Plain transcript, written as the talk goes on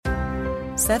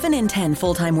7 in 10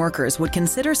 full-time workers would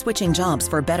consider switching jobs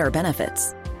for better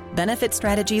benefits. Benefit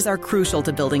strategies are crucial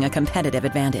to building a competitive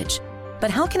advantage.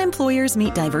 But how can employers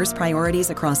meet diverse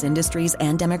priorities across industries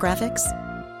and demographics?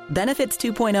 Benefits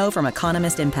 2.0 from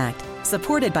Economist Impact,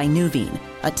 supported by Nuveen,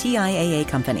 a TIAA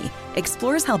company,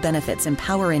 explores how benefits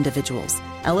empower individuals,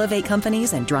 elevate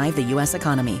companies, and drive the U.S.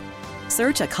 economy.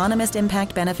 Search Economist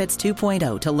Impact Benefits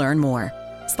 2.0 to learn more.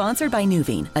 Sponsored by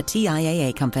Nuveen, a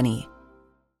TIAA company.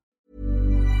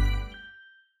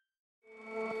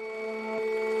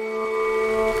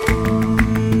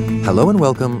 Hello and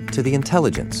welcome to The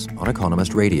Intelligence on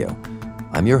Economist Radio.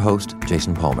 I'm your host,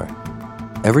 Jason Palmer.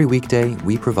 Every weekday,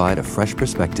 we provide a fresh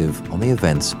perspective on the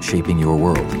events shaping your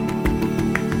world.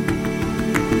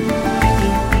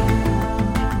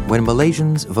 When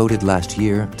Malaysians voted last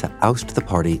year to oust the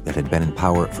party that had been in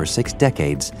power for 6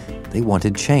 decades, they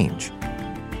wanted change.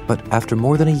 But after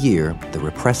more than a year, the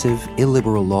repressive,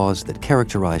 illiberal laws that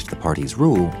characterized the party's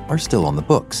rule are still on the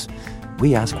books.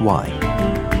 We ask why.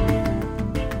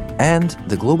 And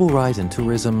the global rise in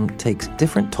tourism takes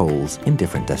different tolls in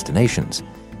different destinations.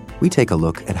 We take a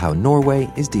look at how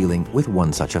Norway is dealing with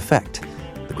one such effect,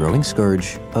 the growing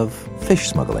scourge of fish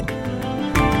smuggling.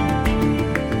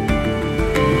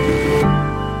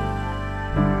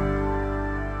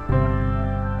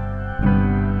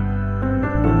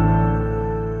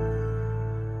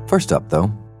 First up,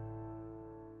 though,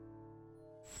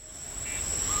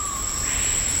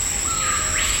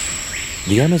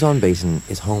 the Amazon basin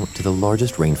is home to the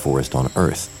largest rainforest on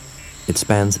Earth. It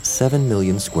spans 7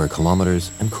 million square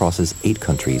kilometers and crosses 8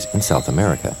 countries in South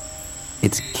America.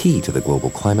 It's key to the global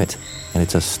climate, and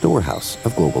it's a storehouse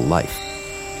of global life.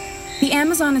 The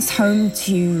Amazon is home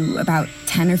to about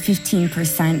 10 or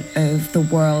 15% of the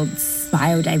world's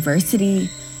biodiversity.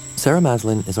 Sarah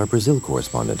Maslin is our Brazil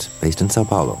correspondent based in Sao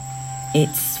Paulo.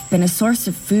 It's been a source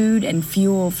of food and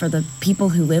fuel for the people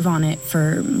who live on it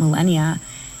for millennia.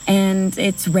 And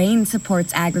its rain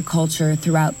supports agriculture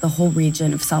throughout the whole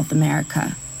region of South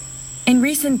America. In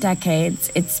recent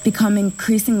decades, it's become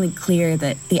increasingly clear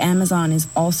that the Amazon is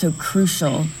also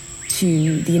crucial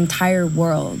to the entire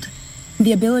world.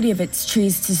 The ability of its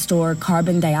trees to store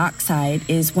carbon dioxide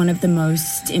is one of the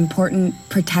most important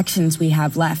protections we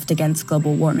have left against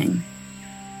global warming.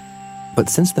 But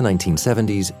since the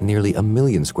 1970s, nearly 1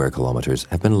 million square kilometers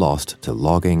have been lost to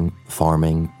logging,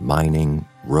 farming, mining,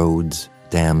 roads,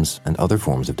 dams, and other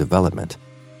forms of development.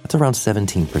 That's around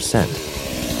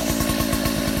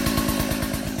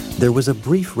 17%. There was a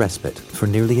brief respite for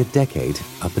nearly a decade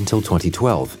up until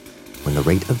 2012, when the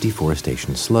rate of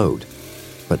deforestation slowed.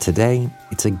 But today,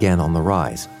 it's again on the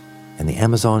rise, and the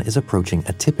Amazon is approaching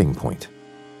a tipping point.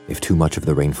 If too much of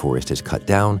the rainforest is cut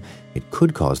down, it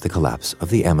could cause the collapse of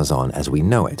the Amazon as we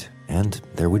know it, and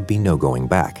there would be no going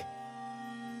back.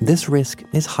 This risk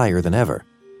is higher than ever.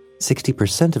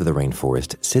 60% of the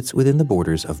rainforest sits within the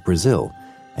borders of Brazil,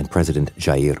 and President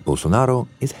Jair Bolsonaro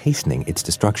is hastening its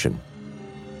destruction.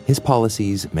 His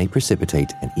policies may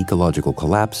precipitate an ecological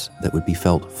collapse that would be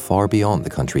felt far beyond the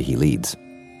country he leads.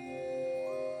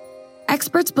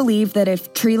 Experts believe that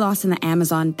if tree loss in the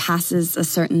Amazon passes a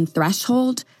certain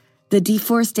threshold, the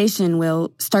deforestation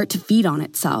will start to feed on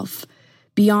itself.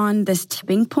 Beyond this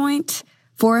tipping point,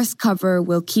 forest cover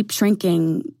will keep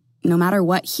shrinking no matter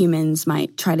what humans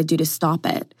might try to do to stop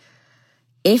it.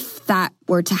 If that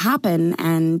were to happen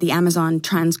and the Amazon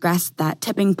transgressed that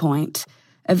tipping point,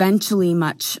 eventually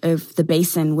much of the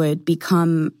basin would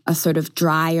become a sort of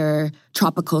drier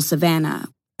tropical savanna.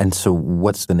 And so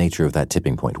what's the nature of that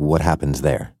tipping point? What happens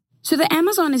there? So the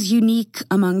Amazon is unique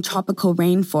among tropical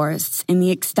rainforests in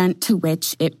the extent to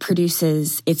which it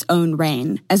produces its own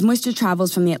rain. As moisture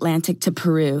travels from the Atlantic to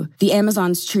Peru, the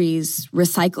Amazon's trees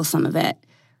recycle some of it.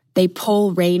 They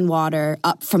pull rainwater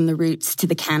up from the roots to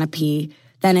the canopy,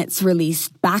 then it's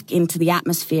released back into the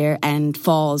atmosphere and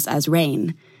falls as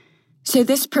rain. So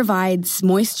this provides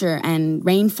moisture and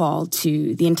rainfall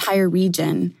to the entire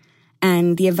region,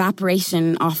 and the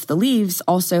evaporation off the leaves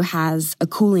also has a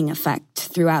cooling effect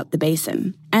throughout the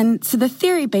basin. And so the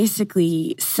theory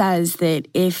basically says that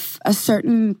if a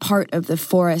certain part of the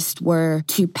forest were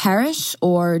to perish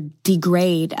or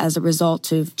degrade as a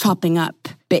result of chopping up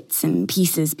bits and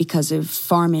pieces because of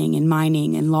farming and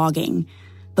mining and logging,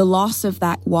 the loss of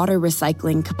that water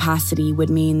recycling capacity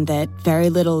would mean that very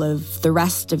little of the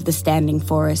rest of the standing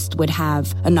forest would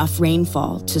have enough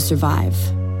rainfall to survive.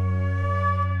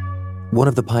 One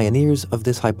of the pioneers of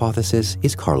this hypothesis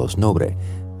is Carlos Nobre,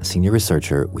 a senior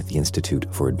researcher with the Institute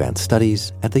for Advanced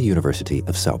Studies at the University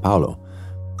of Sao Paulo.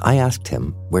 I asked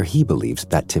him where he believes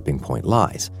that tipping point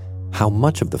lies, how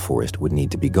much of the forest would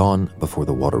need to be gone before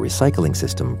the water recycling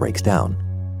system breaks down.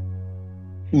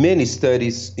 Many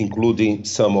studies, including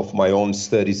some of my own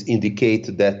studies,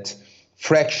 indicate that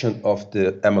fraction of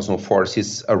the Amazon forest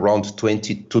is around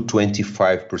 20 to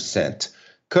 25%.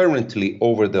 Currently,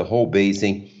 over the whole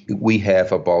basin, we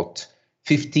have about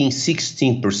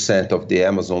 15-16% of the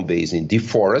Amazon basin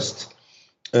deforested,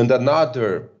 and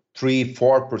another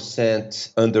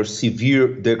 3-4% under severe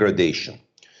degradation.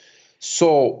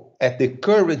 So at the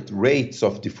current rates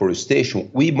of deforestation,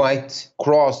 we might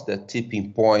cross that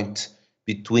tipping point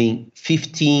between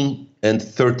 15 and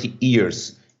 30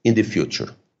 years in the future.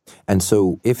 And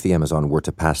so if the Amazon were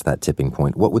to pass that tipping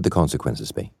point, what would the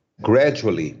consequences be?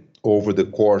 Gradually, over the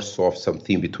course of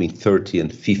something between 30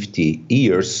 and 50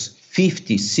 years,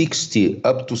 50, 60,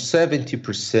 up to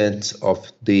 70%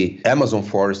 of the Amazon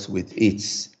forest with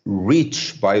its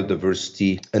rich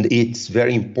biodiversity and its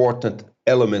very important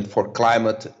element for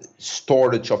climate,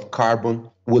 storage of carbon,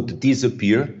 would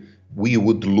disappear. We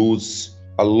would lose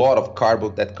a lot of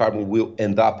carbon. That carbon will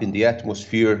end up in the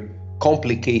atmosphere,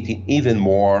 complicating even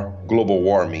more global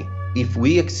warming. If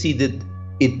we exceeded,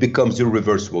 it becomes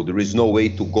irreversible. There is no way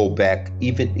to go back,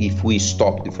 even if we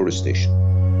stop deforestation.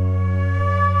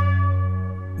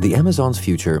 The Amazon's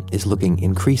future is looking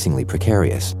increasingly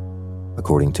precarious.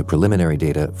 According to preliminary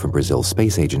data from Brazil's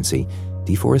space agency,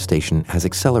 deforestation has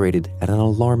accelerated at an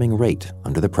alarming rate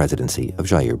under the presidency of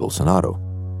Jair Bolsonaro.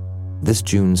 This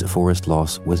June's forest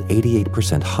loss was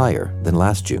 88% higher than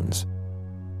last June's.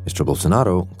 Mr.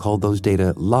 Bolsonaro called those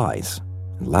data lies,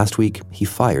 and last week he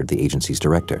fired the agency's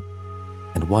director.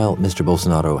 And while Mr.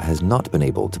 Bolsonaro has not been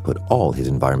able to put all his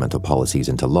environmental policies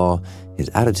into law, his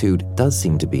attitude does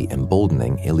seem to be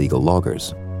emboldening illegal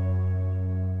loggers.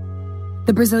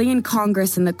 The Brazilian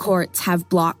Congress and the courts have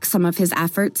blocked some of his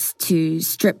efforts to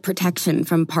strip protection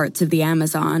from parts of the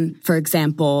Amazon. For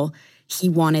example, he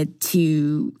wanted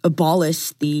to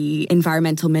abolish the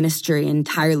environmental ministry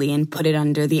entirely and put it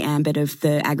under the ambit of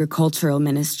the agricultural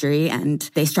ministry, and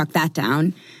they struck that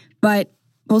down. But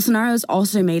Bolsonaro's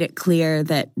also made it clear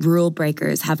that rule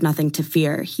breakers have nothing to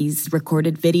fear. He's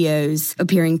recorded videos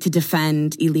appearing to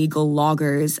defend illegal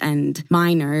loggers and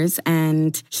miners,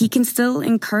 and he can still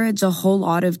encourage a whole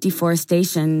lot of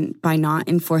deforestation by not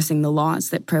enforcing the laws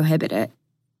that prohibit it.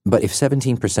 But if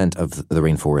 17% of the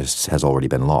rainforests has already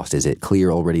been lost, is it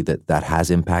clear already that that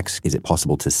has impacts? Is it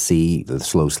possible to see the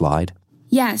slow slide?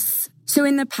 Yes. So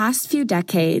in the past few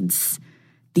decades,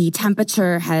 the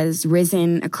temperature has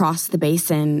risen across the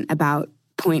basin about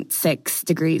 0.6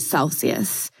 degrees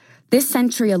Celsius. This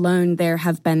century alone, there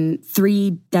have been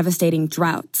 3 devastating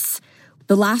droughts.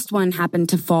 The last one happened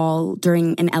to fall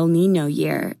during an El Niño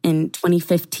year in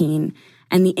 2015,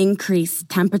 and the increased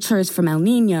temperatures from El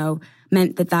Niño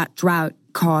meant that drought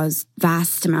caused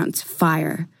vast amounts of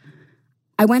fire.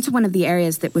 I went to one of the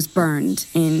areas that was burned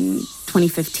in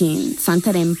 2015,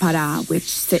 Santarém, Pará, which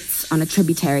sits on a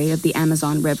tributary of the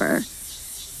Amazon River.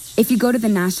 If you go to the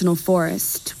National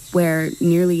Forest, where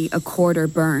nearly a quarter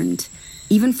burned,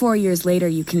 even 4 years later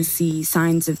you can see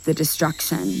signs of the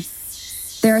destruction.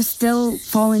 There are still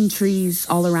fallen trees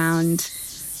all around.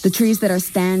 The trees that are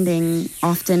standing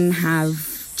often have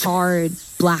charred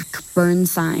black burn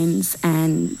signs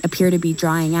and appear to be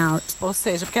drying out. Ou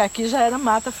seja, porque aqui já era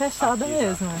mata fechada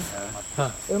mesmo.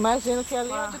 Eu imagino que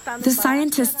ali onde tá no The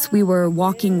scientists we were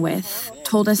walking with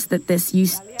told us that this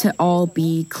used to all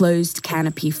be closed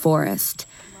canopy forest,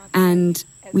 and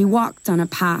we walked on a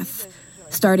path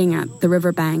starting at the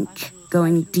riverbank,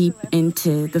 going deep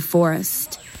into the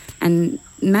forest, and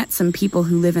met some people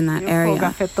who live in that area. O fogo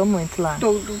afetou muito lá.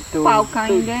 Todo pau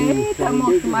caindo aí, tá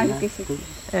morto mais do que esse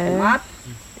mato.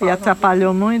 E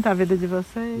atrapalhou muito a vida de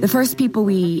vocês? The first people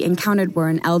we encountered were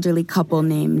an elderly couple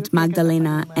named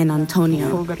Magdalena and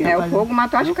Antonio. O fogo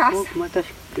matou as caças.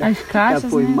 As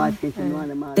caças,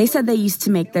 né? They said they used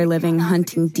to make their living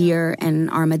hunting deer and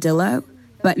armadillo,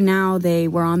 but now they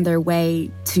were on their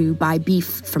way to buy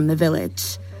beef from the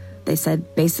village. They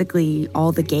said basically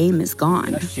all the game is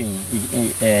gone.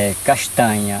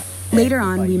 Later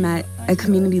on, we met a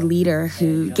community leader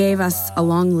who gave us a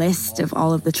long list of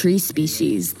all of the tree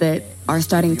species that are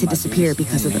starting to disappear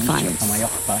because of the fires.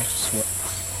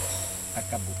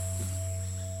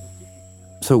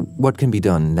 So what can be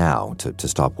done now to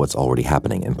stop what's already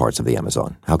happening in parts of the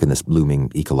Amazon? How can this looming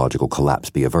ecological collapse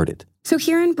be averted? So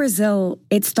here in Brazil,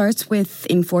 it starts with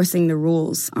enforcing the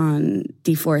rules on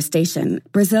deforestation.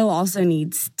 Brazil also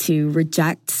needs to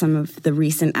reject some of the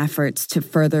recent efforts to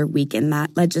further weaken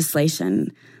that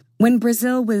legislation. When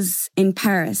Brazil was in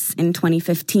Paris in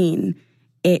 2015,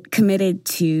 it committed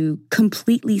to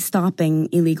completely stopping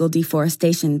illegal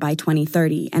deforestation by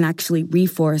 2030 and actually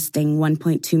reforesting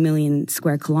 1.2 million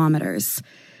square kilometers.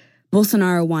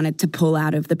 Bolsonaro wanted to pull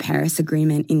out of the Paris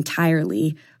Agreement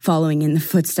entirely, following in the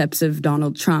footsteps of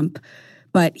Donald Trump.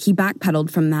 But he backpedaled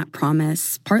from that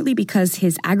promise, partly because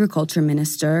his agriculture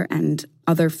minister and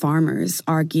other farmers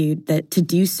argued that to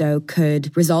do so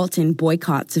could result in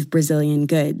boycotts of Brazilian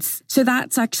goods. So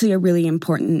that's actually a really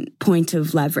important point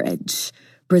of leverage.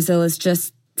 Brazil has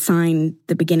just signed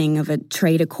the beginning of a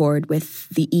trade accord with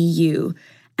the EU,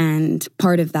 and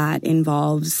part of that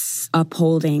involves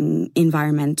upholding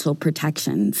environmental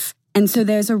protections. And so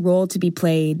there's a role to be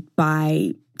played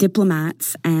by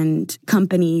diplomats and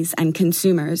companies and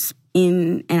consumers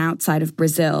in and outside of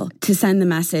Brazil to send the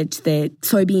message that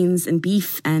soybeans and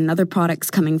beef and other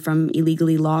products coming from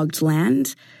illegally logged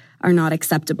land are not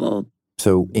acceptable.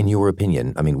 So, in your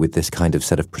opinion, with this kind of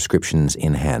set of prescriptions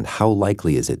in hand, how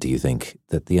likely is it, do you think,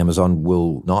 that the Amazon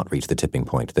will not reach the tipping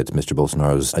point, that Mr.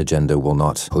 Bolsonaro's agenda will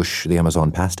not push the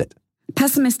Amazon past it?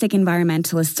 Pessimistic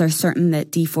environmentalists are certain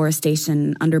that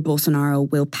deforestation under Bolsonaro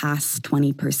will pass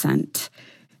 20%.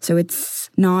 So it's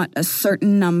not a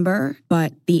certain number,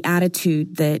 but the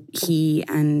attitude that he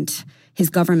and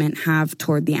his government have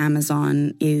toward the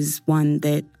Amazon is one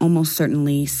that almost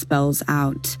certainly spells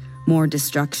out more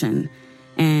destruction.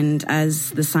 And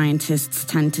as the scientists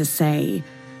tend to say,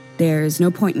 there's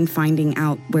no point in finding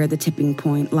out where the tipping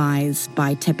point lies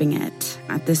by tipping it.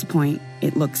 At this point,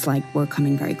 it looks like we're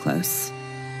coming very close.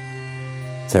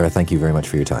 Sarah, thank you very much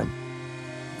for your time.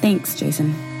 Thanks,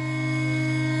 Jason.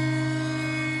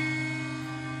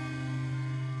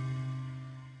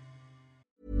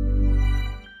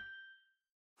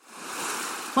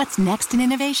 What's next in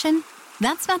innovation?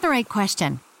 That's not the right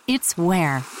question. It's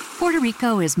where. Puerto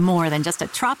Rico is more than just a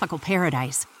tropical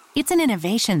paradise. It's an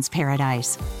innovations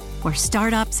paradise, where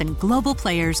startups and global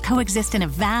players coexist in a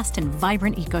vast and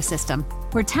vibrant ecosystem,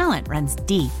 where talent runs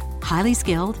deep, highly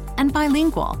skilled, and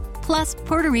bilingual. Plus,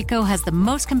 Puerto Rico has the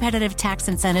most competitive tax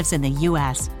incentives in the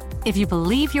U.S. If you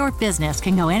believe your business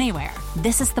can go anywhere,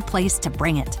 this is the place to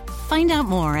bring it. Find out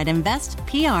more at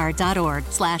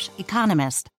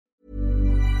investpr.org/economist.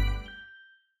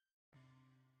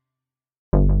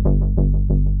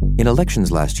 In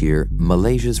elections last year,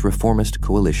 Malaysia's reformist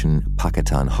coalition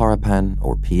Pakatan Harapan,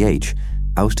 or PH,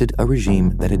 ousted a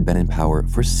regime that had been in power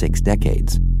for 6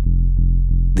 decades.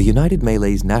 The United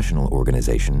Malays National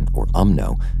Organization, or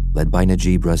UMNO, led by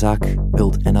Najib Razak,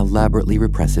 built an elaborately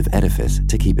repressive edifice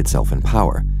to keep itself in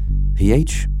power.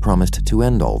 PH promised to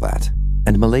end all that,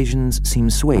 and Malaysians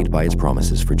seemed swayed by its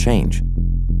promises for change.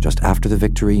 Just after the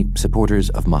victory,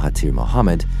 supporters of Mahathir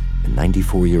Mohamad, the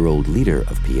 94-year-old leader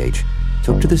of PH,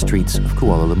 took to the streets of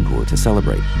Kuala Lumpur to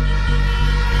celebrate.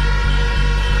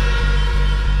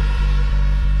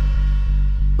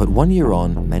 But 1 year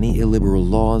on, many illiberal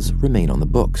laws remain on the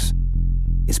books.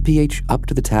 Is PH up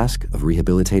to the task of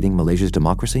rehabilitating Malaysia's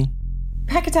democracy?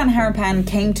 Pakatan Harapan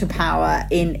came to power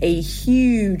in a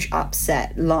huge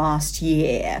upset last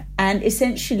year, and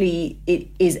essentially it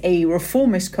is a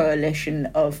reformist coalition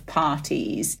of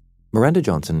parties. Miranda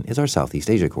Johnson is our Southeast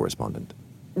Asia correspondent.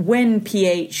 When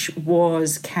PH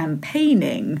was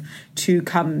campaigning to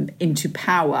come into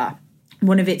power,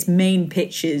 one of its main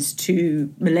pitches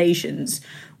to Malaysians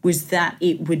was that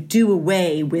it would do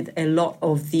away with a lot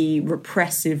of the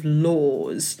repressive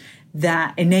laws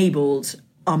that enabled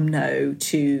UMNO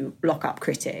to lock up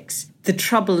critics. The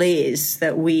trouble is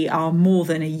that we are more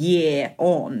than a year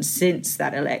on since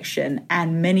that election,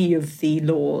 and many of the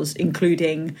laws,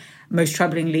 including, most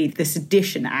troublingly, the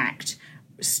Sedition Act,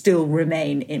 still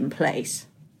remain in place.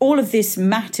 All of this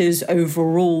matters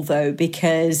overall, though,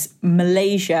 because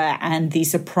Malaysia and the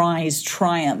surprise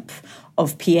triumph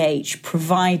of PH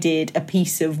provided a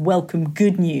piece of welcome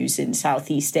good news in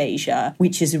Southeast Asia,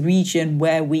 which is a region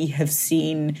where we have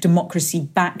seen democracy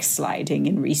backsliding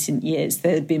in recent years.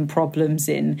 There have been problems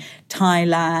in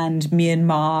Thailand,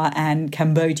 Myanmar, and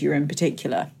Cambodia in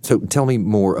particular. So tell me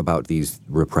more about these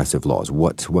repressive laws.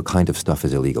 What kind of stuff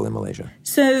is illegal in Malaysia?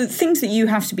 So things that you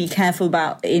have to be careful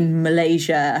about in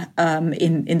Malaysia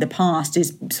in the past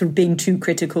is sort of being too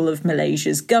critical of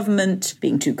Malaysia's government,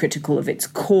 being too critical of its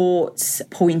courts,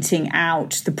 pointing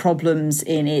out the problems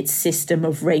in its system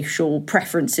of racial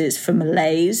preferences for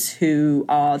Malays, who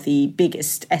are the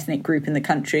biggest ethnic group in the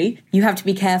country. You have to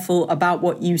be careful about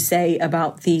what you say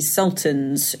about the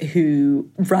sultans who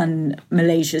run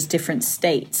Malaysia's different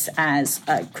states, as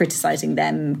criticising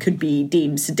them could be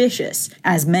deemed seditious.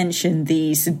 As mentioned,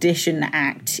 the Sedition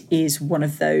Act is one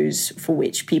of those for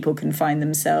which people can find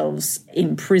themselves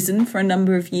in prison for a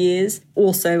number of years.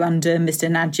 Also, under Mr.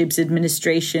 Najib's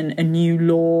administration, a new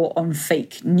law on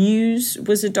fake news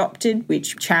was adopted,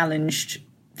 which challenged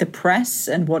the press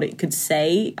and what it could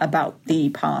say about the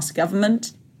past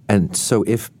government. And so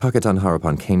if Pakatan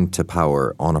Harapan came to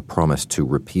power on a promise to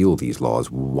repeal these laws,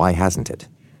 why hasn't it?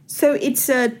 So it's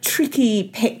a tricky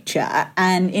picture,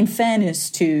 and in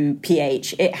fairness to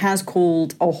PH, it has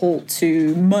called a halt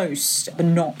to most, but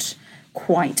not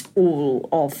quite all,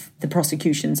 of the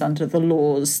prosecutions under the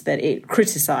laws that it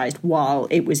criticised while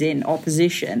it was in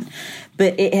opposition.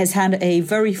 But it has had a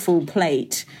very full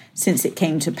plate since it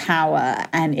came to power,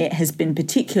 and it has been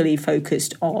particularly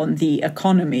focused on the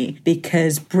economy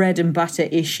because bread and butter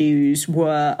issues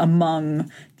were among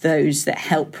those that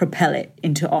helped propel it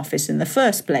into office in the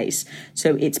first place.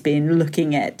 So it's been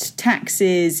looking at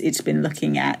taxes, it's been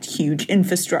looking at huge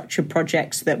infrastructure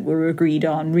projects that were agreed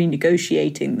on,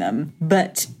 renegotiating them.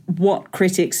 But what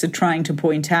critics are trying to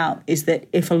point out is that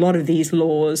if a lot of these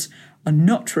laws are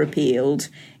not repealed,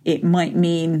 it might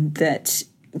mean that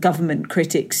government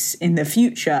critics in the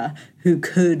future who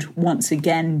could once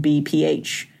again be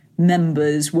PH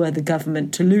members were the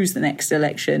government to lose the next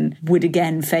election would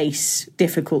again face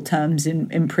difficult terms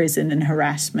in prison and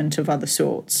harassment of other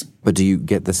sorts. But do you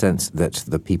get the sense that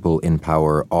the people in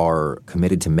power are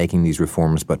committed to making these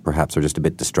reforms but perhaps are just a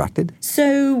bit distracted?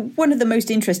 So one of the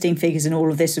most interesting figures in all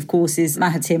of this, of course, is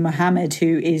Mahathir Mohamad,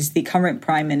 who is the current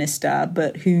prime minister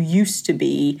but who used to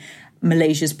be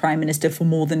Malaysia's prime minister for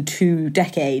more than 2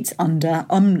 decades under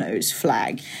UMNO's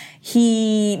flag.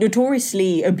 He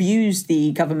notoriously abused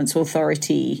the government's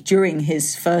authority during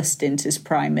his first stint as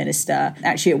prime minister.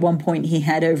 Actually, at one point, he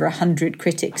had over 100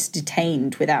 critics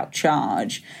detained without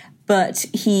charge. But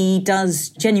he does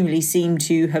genuinely seem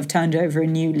to have turned over a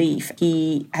new leaf.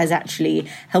 He has actually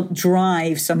helped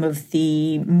drive some of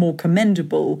the more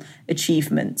commendable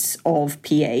achievements of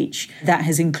PH. That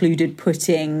has included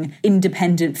putting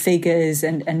independent figures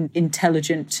and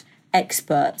intelligent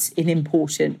experts in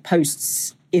important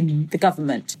posts in the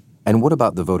government. And what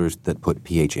about the voters that put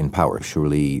PH in power?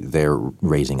 Surely they're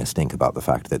raising a stink about the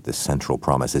fact that this central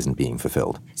promise isn't being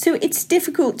fulfilled. So it's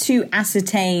difficult to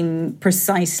ascertain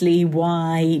precisely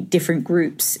why different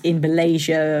groups in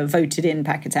Malaysia voted in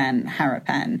Pakatan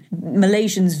Harapan.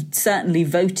 Malaysians certainly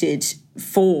voted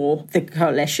for the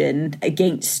coalition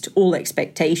against all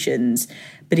expectations.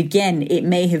 But again, it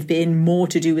may have been more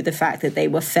to do with the fact that they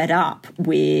were fed up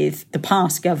with the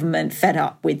past government, fed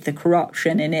up with the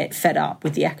corruption in it, fed up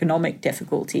with the economic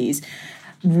difficulties,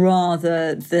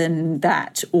 rather than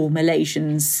that all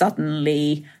Malaysians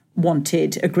suddenly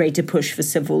wanted a greater push for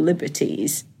civil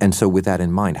liberties. And so with that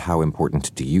in mind, how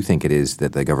important do you think it is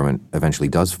that the government eventually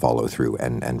does follow through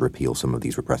and repeal some of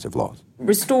these repressive laws?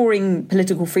 Restoring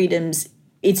political freedoms,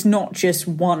 it's not just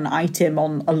one item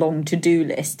on a long to-do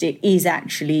list. It is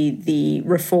actually the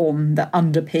reform that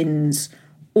underpins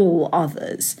all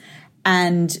others.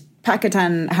 And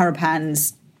Pakatan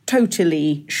Harapan's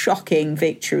totally shocking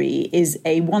victory is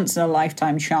a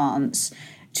once-in-a-lifetime chance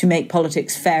to make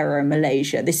politics fairer in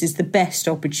Malaysia. This is the best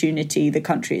opportunity the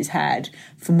country has had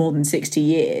for more than 60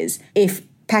 years. If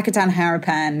Pakatan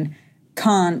Harapan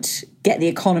can't get the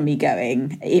economy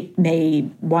going, it may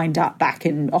wind up back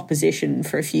in opposition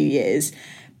for a few years.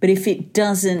 But if it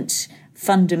doesn't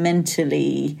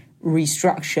fundamentally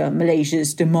restructure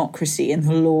Malaysia's democracy and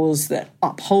the laws that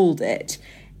uphold it,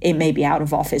 it may be out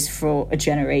of office for a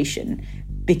generation,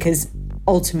 because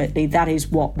ultimately that is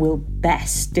what will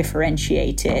best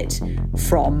differentiate it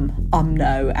from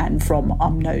UMNO and from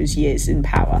UMNO's years in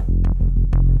power.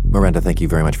 Miranda, thank you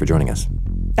very much for joining us.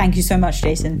 Thank you so much,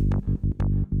 Jason.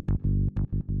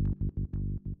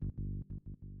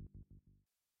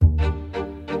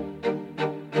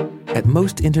 At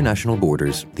most international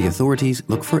borders, the authorities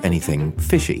look for anything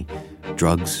fishy.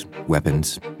 Drugs,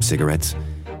 weapons, cigarettes.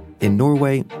 In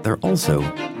Norway, they're also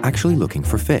actually looking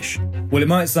for fish. Well, it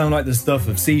might sound like the stuff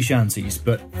of sea shanties,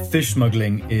 but fish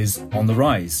smuggling is on the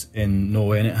rise in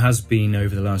Norway, and it has been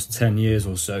over the last 10 years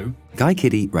or so. Guy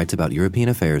Kitty writes about European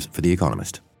affairs for The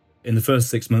Economist. In the first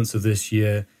 6 months of this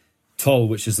year, Toll,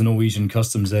 which is the Norwegian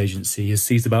customs agency, has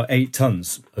seized about 8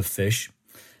 tons of fish.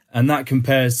 And that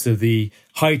compares to the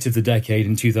height of the decade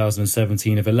in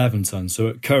 2017 of 11 tons. So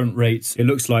at current rates, it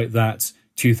looks like that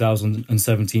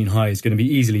 2017 high is going to be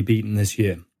easily beaten this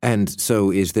year. And so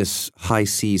is this high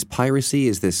seas piracy?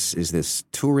 Is this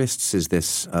tourists? Is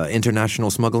this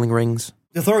international smuggling rings?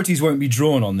 The authorities won't be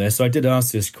drawn on this. I did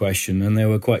ask this question and they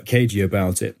were quite cagey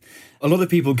about it. A lot of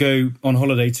people go on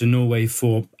holiday to Norway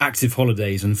for active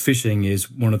holidays, and fishing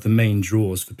is one of the main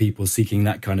draws for people seeking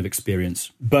that kind of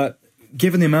experience. But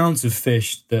given the amount of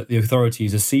fish that the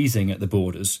authorities are seizing at the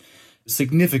borders,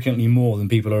 significantly more than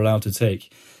people are allowed to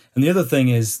take. And the other thing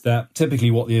is that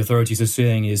typically what the authorities are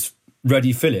seeing is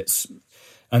ready fillets.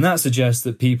 And that suggests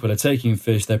that people are taking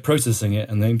fish, they're processing it,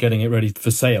 and then getting it ready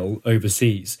for sale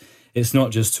overseas. It's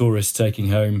not just tourists taking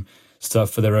home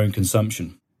stuff for their own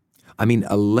consumption. I mean,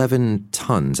 11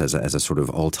 tons as a sort of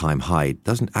all-time high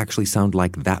doesn't actually sound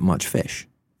like that much fish.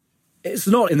 It's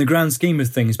not in the grand scheme of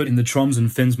things, but in the Troms and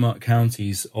Finnmark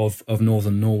counties of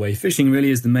northern Norway, fishing really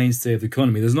is the mainstay of the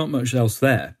economy. There's not much else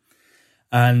there.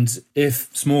 And if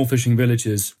small fishing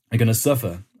villages are going to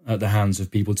suffer at the hands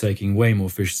of people taking way more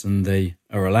fish than they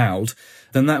are allowed,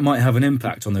 then that might have an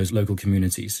impact on those local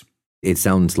communities. It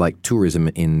sounds like tourism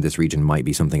in this region might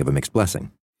be something of a mixed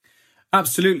blessing.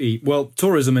 Absolutely. Well,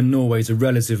 tourism in Norway is a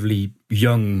relatively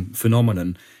young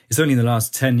phenomenon. It's only in the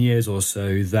last 10 years or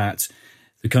so that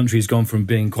the country has gone from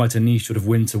being quite a niche sort of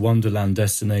winter wonderland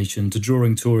destination to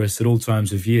drawing tourists at all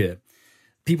times of year.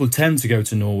 People tend to go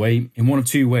to Norway in one of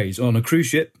two ways, on a cruise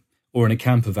ship or in a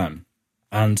camper van.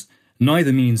 And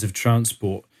neither means of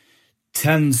transport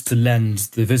tends to lend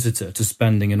the visitor to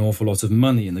spending an awful lot of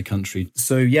money in the country.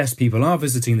 So yes, people are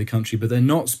visiting the country, but they're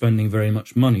not spending very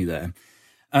much money there.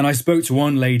 And I spoke to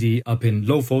one lady up in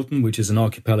Lofoten, which is an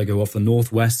archipelago off the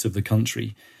northwest of the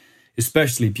country,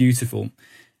 especially beautiful.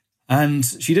 And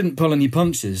she didn't pull any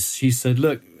punches. She said,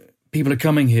 look, people are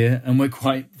coming here and we're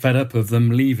quite fed up of them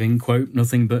leaving, quote,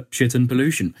 nothing but shit and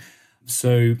pollution.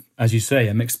 So, as you say,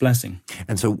 a mixed blessing.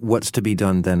 And so what's to be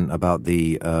done then about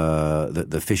the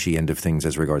fishy end of things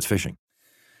as regards fishing?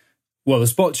 Well, the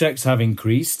spot checks have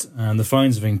increased and the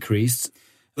fines have increased.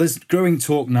 There's growing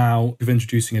talk now of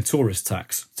introducing a tourist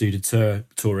tax to deter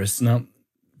tourists. Now,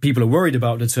 people are worried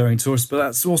about deterring tourists, but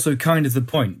that's also kind of the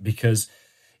point, because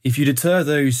if you deter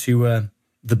those who are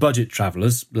the budget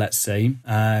travellers, let's say,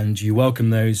 and you welcome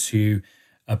those who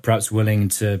are perhaps willing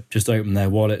to just open their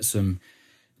wallets and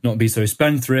not be so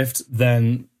spendthrift,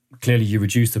 then clearly you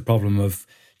reduce the problem of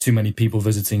too many people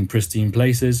visiting pristine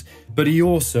places, but you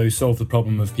also solve the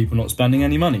problem of people not spending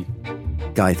any money.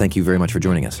 Guy, thank you very much for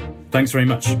joining us. Thanks very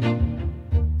much.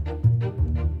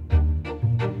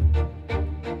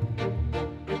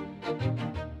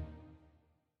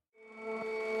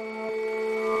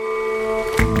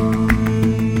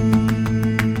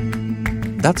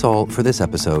 That's all for this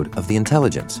episode of The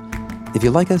Intelligence. If you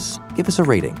like us, give us a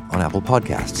rating on Apple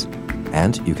Podcasts.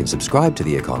 And you can subscribe to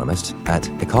The Economist at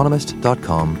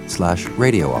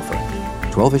economist.com/radio offer.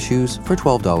 12 issues for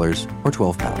 $12 or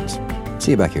 £12.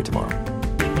 See you back here tomorrow.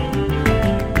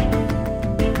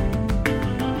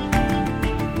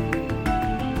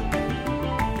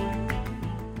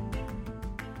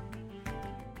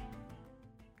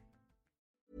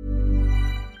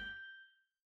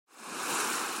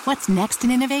 What's next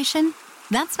in innovation?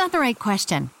 That's not the right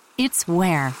question. It's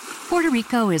where. Puerto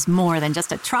Rico is more than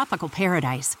just a tropical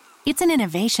paradise. It's an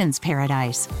innovations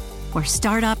paradise, where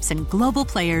startups and global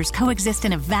players coexist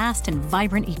in a vast and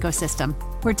vibrant ecosystem,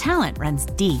 where talent runs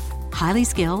deep, highly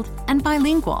skilled, and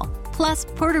bilingual. Plus,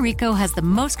 Puerto Rico has the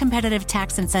most competitive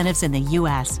tax incentives in the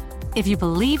U.S. If you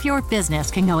believe your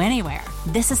business can go anywhere,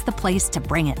 this is the place to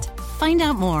bring it. Find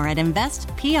out more at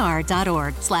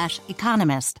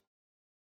investpr.org/economist.